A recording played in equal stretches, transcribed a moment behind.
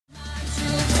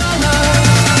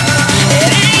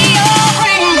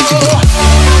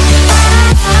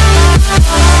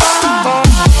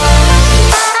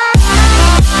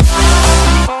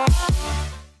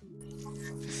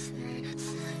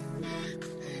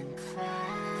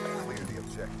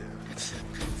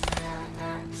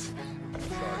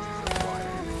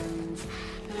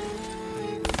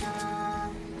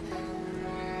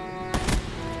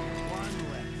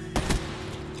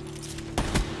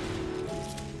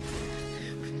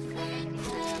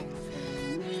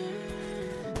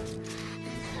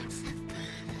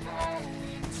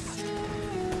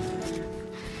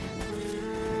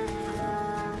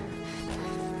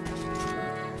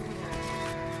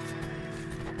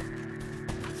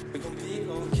gon' be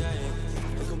okay.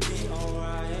 We gon' be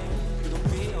alright. We gon'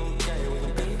 be okay. We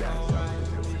gon' be alright.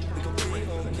 We gon' be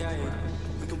okay.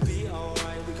 We gon' be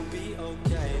alright. We gon' be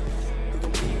okay. We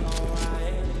gon' be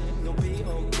alright. We gon' be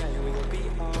okay. We gon' be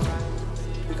alright.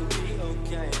 We gon' be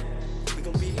okay. We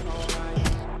gon' be alright.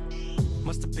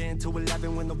 Must have been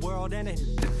 2:11 when the world ended.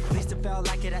 At least it felt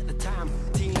like it at the time.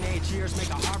 Teenage years make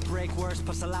a heartbreak worse.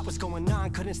 Plus a lot was going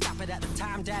on, couldn't stop it at the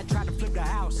time. Dad tried to flip the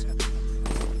house.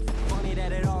 Funny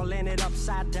that it all ended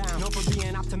upside down. Known for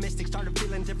being optimistic, started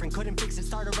feeling different. Couldn't fix it,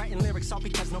 started writing lyrics, all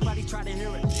because nobody tried to hear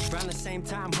it. Around the same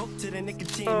time, hooked to the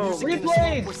nicotine. Oh,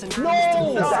 replay! No!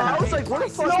 I was like, what the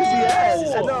fuck is he at?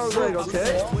 And I was like,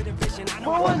 okay.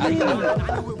 What was he?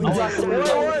 What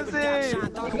was he?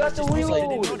 You got the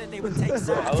reload.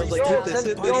 I was like, hit this,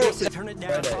 hit this. Turn it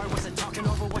down, I wasn't talking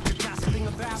over what you're gossiping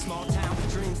about. Small town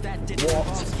dreams that didn't What?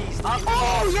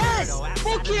 Oh yes!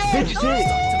 Fuck yeah! Did you see?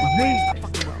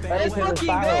 Let's fucking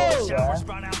go!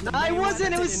 I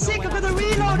wasn't, it was sick, I'm gonna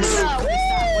reload it now!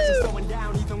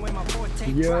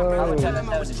 Yo!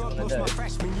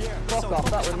 Fuck off,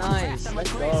 that was nice,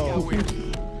 let's go!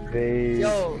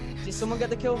 Yo, did someone get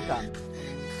the kill cam?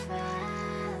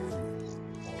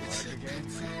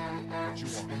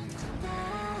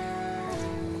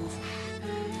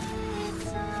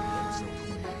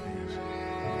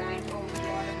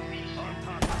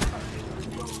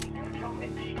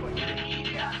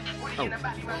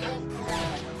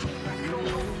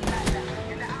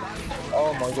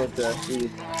 Oh my god, dude.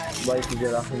 Why did you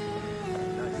get that?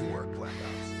 Nice work,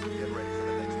 Blackouts. Get ready for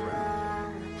the next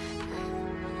round.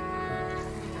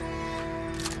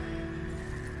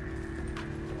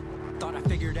 Thought I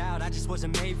figured out I just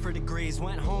wasn't made for degrees.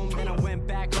 Went home, then I went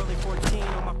back early 14.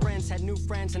 All my friends had new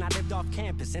friends and I lived off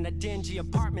campus in a dingy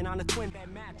apartment on a twin bed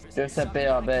mattress. Just a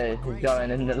BRB, he's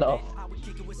going in the loft.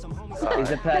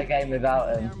 He's a fair game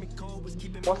without him.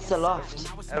 What's the loft?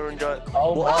 Everyone got.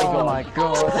 Oh my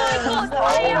god. Oh my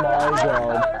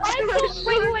god! I thought,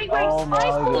 wait. Oh my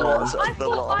god. I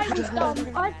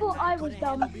thought I was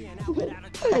dumb. He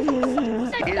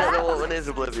doesn't know what is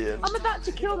oblivion. I'm about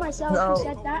to kill myself. No. Who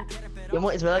said that? You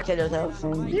might as well kill yourself.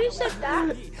 Who said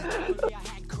that?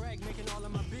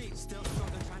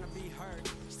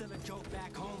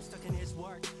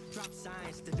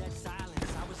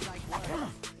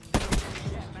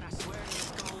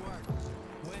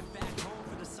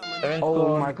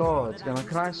 Oh my god,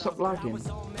 can I stop lagging?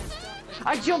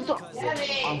 I jumped up!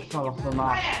 I fell off the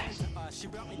map.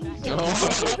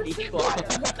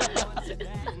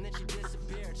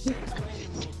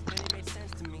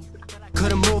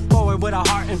 Couldn't move forward with a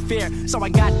heart in fear, so I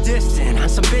got distant on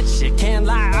some bitch shit. Can't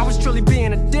lie, I was truly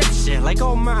being a dipshit. Like,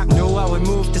 oh my, knew I would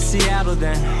move to Seattle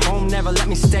then. Home never let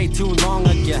me stay too long,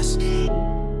 I guess.